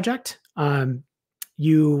TypeScript project,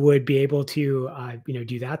 you would be able to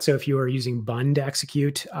do that. So if you are using Bun to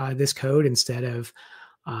execute this code instead of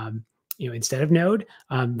Node,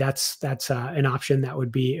 that's an option that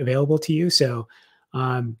would be available to you. So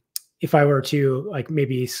if I were to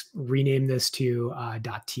maybe rename this to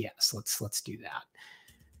 .ts, let's do that.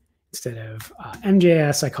 Instead of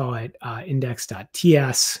MJS, I call it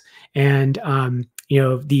index.ts. And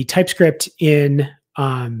the TypeScript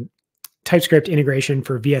TypeScript integration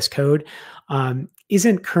for VS Code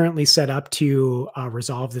isn't currently set up to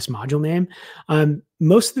resolve this module name.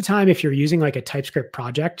 Most of the time, if you're using a TypeScript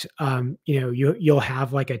project, you'll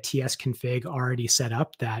have a TS config already set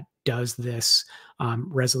up that does this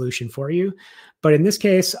resolution for you. But in this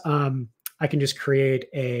case, I can just create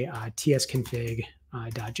a TS config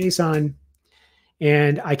 .json,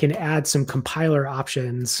 and I can add some compiler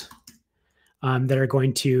options that are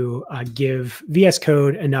going to give VS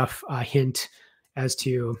Code enough hint as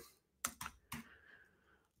to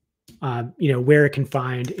where it can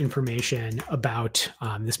find information about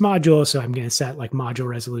this module. So I'm going to set module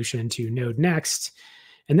resolution to node next.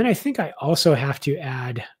 And then I think I also have to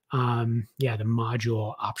add, the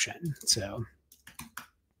module option. So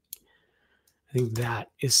I think that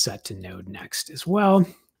is set to node next as well.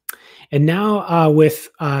 And now with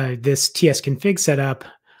this TS config setup,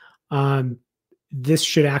 this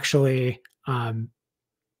should actually,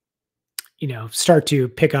 start to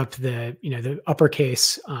pick up the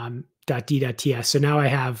uppercase .d.ts. So now I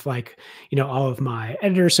have all of my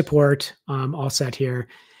editor support all set here,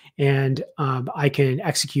 and I can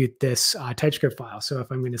execute this TypeScript file. So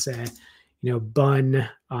if I'm going to say, bun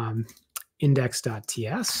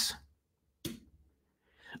index.ts,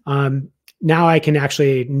 now I can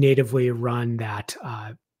actually natively run that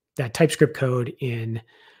TypeScript code in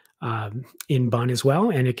Bun as well,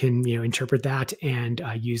 and it can interpret that and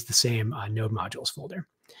use the same node modules folder.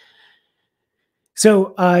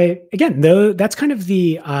 So again, though, that's kind of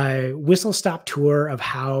the whistle-stop tour of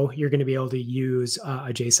how you're going to be able to use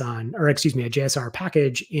a JSR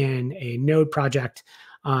package in a Node project.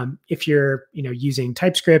 If you're using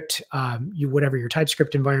TypeScript, whatever your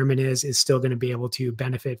TypeScript environment is still going to be able to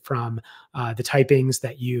benefit from the typings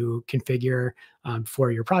that you configure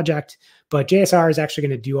for your project. But JSR is actually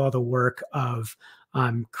going to do all the work of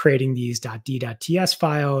creating these .d.ts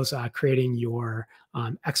files, creating your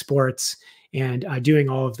exports, and doing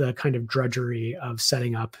all of the kind of drudgery of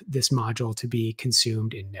setting up this module to be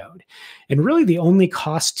consumed in Node. And really the only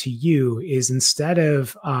cost to you is, instead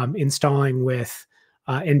of installing with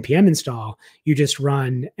npm install, you just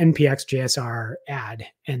run npx JSR add,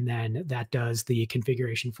 and then that does the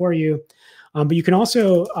configuration for you. But you can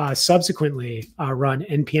also subsequently run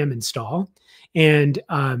npm install. And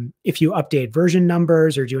if you update version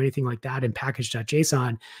numbers or do anything like that in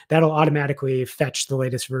package.json, that'll automatically fetch the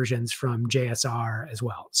latest versions from JSR as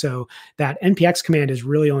well. So that npx command is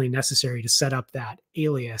really only necessary to set up that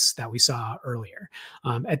alias that we saw earlier.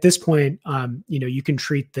 At this point, you can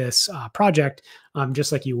treat this project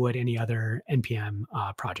just like you would any other npm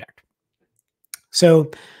project. So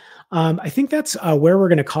I think that's where we're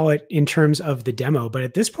going to call it in terms of the demo. But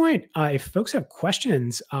at this point, if folks have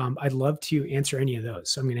questions, I'd love to answer any of those.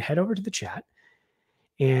 So I'm going to head over to the chat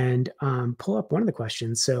and pull up one of the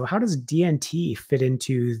questions. So how does DNT fit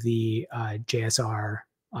into the JSR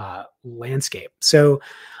landscape? So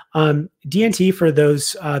DNT, for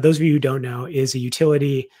those of you who don't know, is a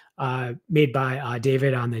utility made by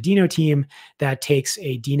David on the Deno team that takes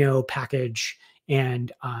a Deno package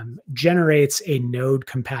and generates a node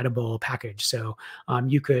compatible package. So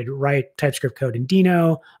you could write TypeScript code in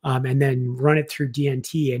Deno and then run it through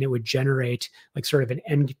DNT, and it would generate sort of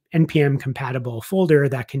an npm compatible folder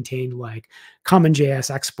that contained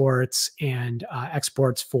common.js exports and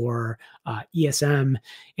exports for ESM,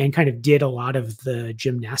 and kind of did a lot of the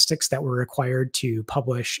gymnastics that were required to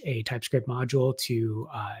publish a TypeScript module to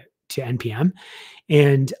npm.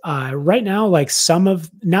 And right now, some of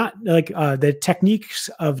the techniques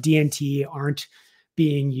of DNT aren't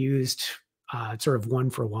being used sort of one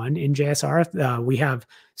for one in JSR. We have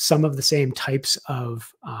some of the same types of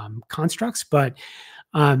constructs, but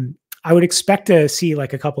I would expect to see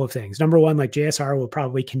like a couple of things. Number one, like JSR will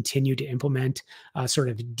probably continue to implement sort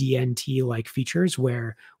of DNT-like features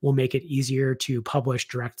where we'll make it easier to publish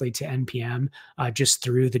directly to NPM just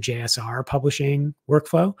through the JSR publishing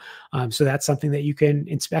workflow. So that's something that you can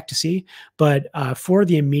expect to see. But for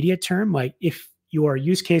the immediate term, like if your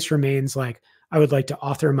use case remains like, I would like to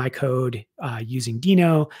author my code using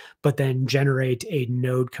Deno, but then generate a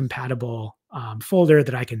node compatible folder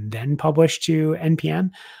that I can then publish to NPM.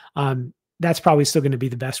 That's probably still going to be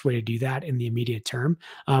the best way to do that in the immediate term.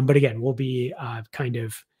 But again, we'll be kind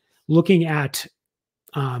of looking at,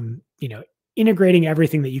 integrating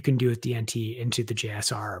everything that you can do with DNT into the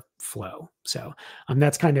JSR flow. So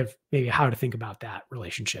that's kind of maybe how to think about that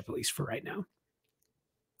relationship, at least for right now.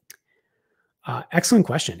 Excellent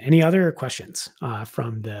question. Any other questions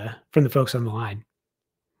from the folks on the line?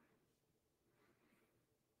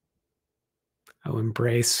 I'll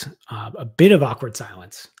embrace a bit of awkward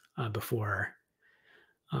silence before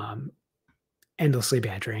endlessly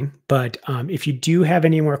bantering. But if you do have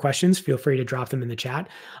any more questions, feel free to drop them in the chat.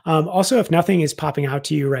 Also, if nothing is popping out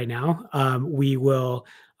to you right now, we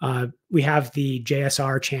have the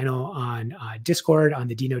JSR channel on Discord, on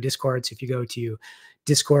the Deno Discord. So if you go to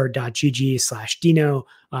discord.gg/Deno,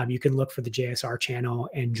 you can look for the JSR channel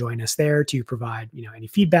and join us there to provide any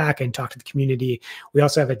feedback and talk to the community. We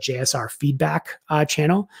also have a JSR feedback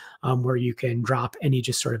channel where you can drop any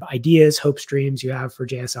just sort of ideas, hopes, dreams you have for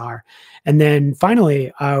JSR. And then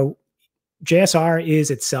finally, JSR is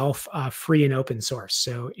itself free and open source.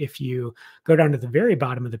 So if you go down to the very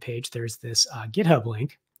bottom of the page, there's this GitHub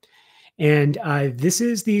link. And this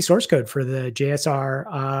is the source code for the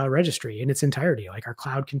JSR registry in its entirety, like our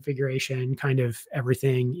cloud configuration, kind of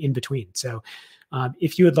everything in between. So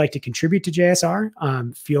if you would like to contribute to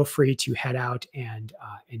JSR, feel free to head out and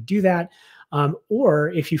do that. Or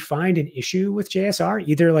if you find an issue with JSR,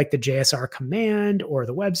 either like the JSR command or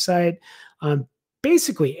the website,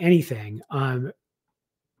 basically anything,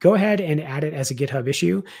 go ahead and add it as a GitHub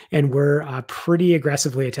issue. And we're pretty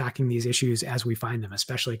aggressively attacking these issues as we find them,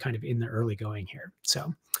 especially kind of in the early going here.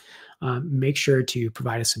 So make sure to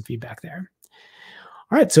provide us some feedback there.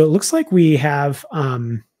 All right, so it looks like we have a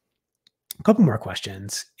couple more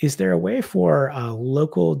questions. Is there a way for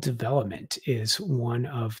local development is one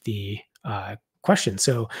of the questions.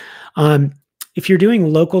 So if you're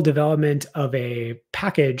doing local development of a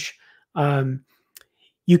package,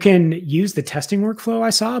 you can use the testing workflow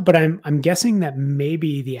I saw, but I'm guessing that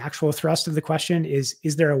maybe the actual thrust of the question is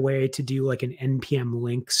there a way to do like an NPM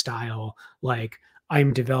link style, like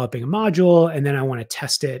I'm developing a module and then I want to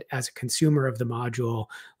test it as a consumer of the module,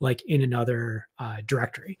 like in another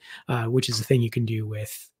directory, which is the thing you can do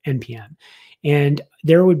with NPM. And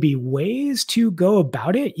there would be ways to go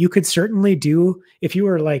about it. You could certainly do, if you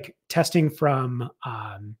were like testing from,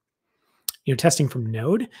 testing from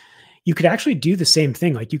Node, you could actually do the same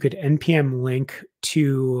thing. Like you could NPM link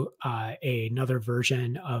to another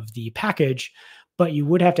version of the package, but you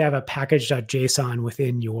would have to have a package.json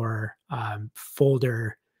within your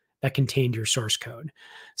folder that contained your source code.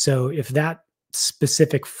 So if that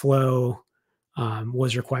specific flow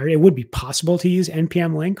was required, it would be possible to use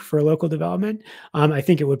NPM link for local development. I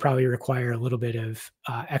think it would probably require a little bit of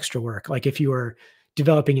extra work. Like if you were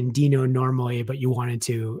developing in Deno normally, but you wanted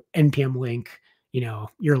to NPM link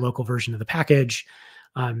your local version of the package,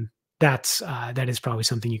 that is probably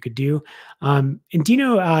something you could do. And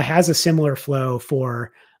Deno has a similar flow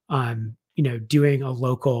for, doing a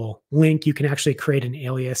local link. You can actually create an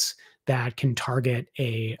alias that can target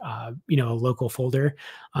a local folder.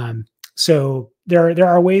 So there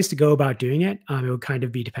are ways to go about doing it. It would kind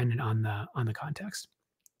of be dependent on the context.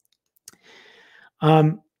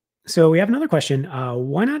 So we have another question.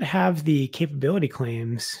 Why not have the capability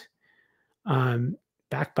claims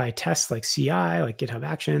backed by tests like CI, like GitHub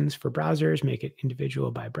Actions for browsers, make it individual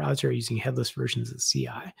by browser using headless versions of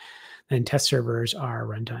CI. Then test servers are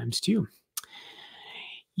runtimes too.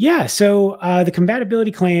 Yeah, so the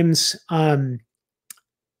compatibility claims,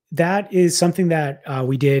 that is something that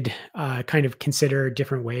we did kind of consider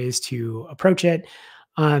different ways to approach it.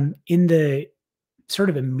 In the sort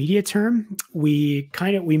of immediate term, we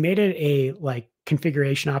made it a like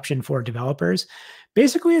configuration option for developers,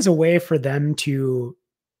 basically as a way for them to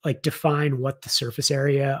like define what the surface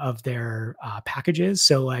area of their package is.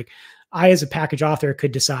 So like I, as a package author,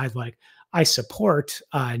 could decide like I support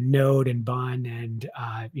Node and Bun and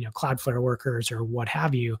Cloudflare Workers or what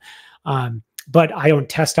have you. but I don't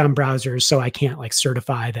test on browsers, so I can't like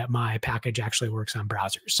certify that my package actually works on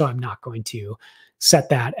browsers. So I'm not going to set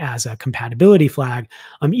that as a compatibility flag,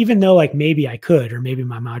 even though like maybe I could, or maybe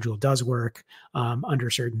my module does work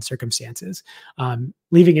under certain circumstances.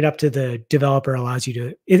 Leaving it up to the developer allows you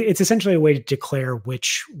to, it's essentially a way to declare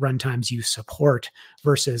which runtimes you support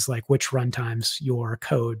versus like which runtimes your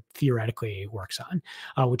code theoretically works on,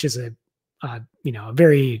 which is a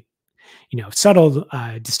very subtle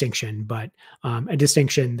distinction, but a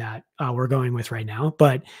distinction that we're going with right now.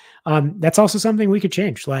 But that's also something we could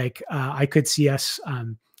change. Like I could see us,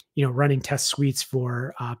 running test suites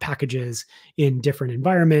for packages in different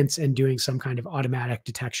environments and doing some kind of automatic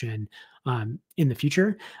detection in the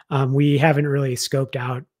future. We haven't really scoped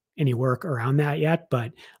out any work around that yet,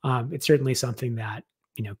 but it's certainly something that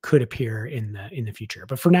could appear in the future.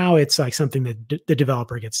 But for now, it's like something that the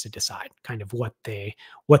developer gets to decide kind of what they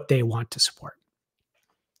want to support.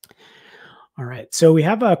 All right. So we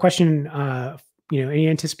have a question, any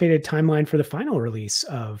anticipated timeline for the final release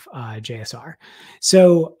of JSR?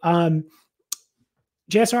 So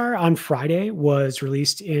JSR on Friday was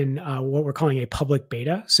released in what we're calling a public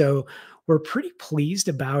beta. So we're pretty pleased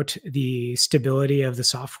about the stability of the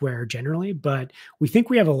software generally, but we think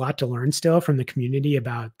we have a lot to learn still from the community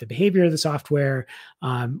about the behavior of the software.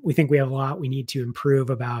 We think we have a lot we need to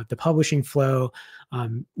improve about the publishing flow,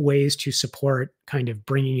 ways to support kind of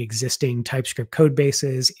bringing existing TypeScript code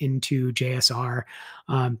bases into JSR.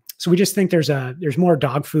 So we just think there's more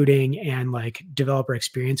dogfooding and like developer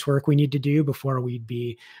experience work we need to do before we'd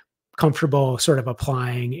be comfortable sort of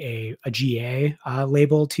applying a GA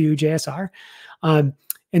label to JSR.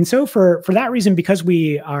 And so for that reason, because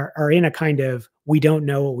we are in a kind of we don't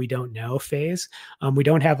know what we don't know phase, we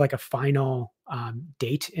don't have like a final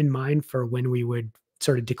date in mind for when we would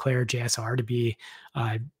sort of declare JSR to be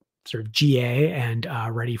sort of GA and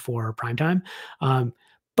ready for prime time.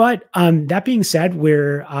 But that being said,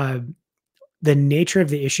 the nature of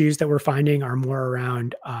the issues that we're finding are more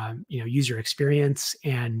around, user experience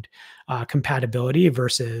and compatibility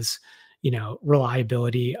versus,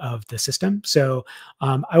 reliability of the system. So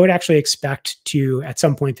I would actually expect to, at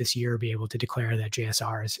some point this year, be able to declare that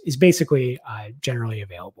JSR is basically generally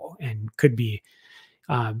available and could be,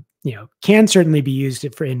 can certainly be used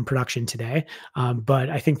in production today.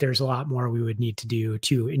 But I think there's a lot more we would need to do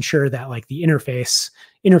to ensure that like the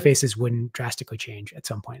interfaces wouldn't drastically change at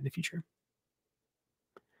some point in the future.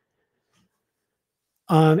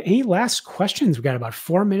 Any last questions? We've got about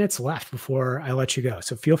 4 minutes left before I let you go.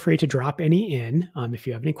 So feel free to drop any in if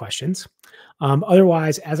you have any questions.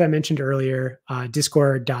 Otherwise, as I mentioned earlier,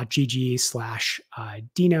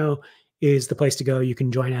 discord.gg/Deno is the place to go. You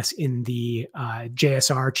can join us in the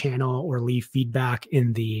JSR channel or leave feedback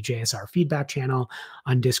in the JSR feedback channel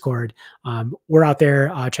on Discord. We're out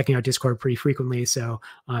there checking out Discord pretty frequently, so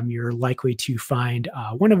you're likely to find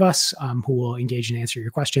one of us who will engage and answer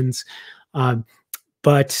your questions.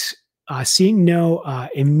 But seeing no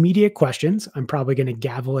immediate questions, I'm probably going to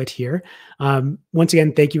gavel it here. Once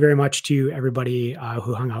again, thank you very much to everybody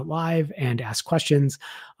who hung out live and asked questions.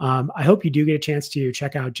 I hope you do get a chance to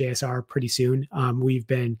check out JSR pretty soon. We've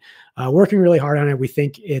been working really hard on it. We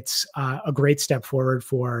think it's a great step forward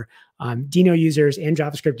for Deno users and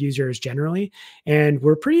JavaScript users generally. And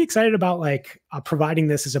we're pretty excited about providing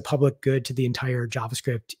this as a public good to the entire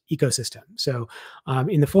JavaScript ecosystem. So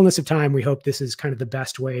in the fullness of time, we hope this is kind of the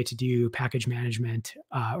best way to do package management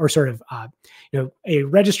or sort of, a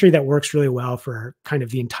registry that works really well for kind of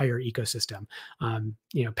the entire ecosystem,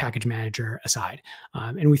 package manager aside.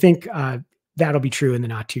 And we think that'll be true in the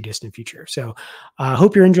not too distant future. So I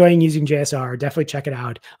hope you're enjoying using JSR. Definitely check it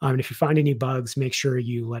out. And if you find any bugs, make sure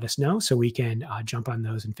you let us know so we can jump on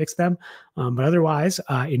those and fix them. But otherwise,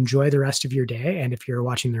 enjoy the rest of your day. And if you're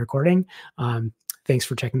watching the recording, thanks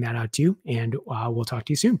for checking that out too. And we'll talk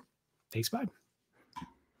to you soon. Thanks, bye.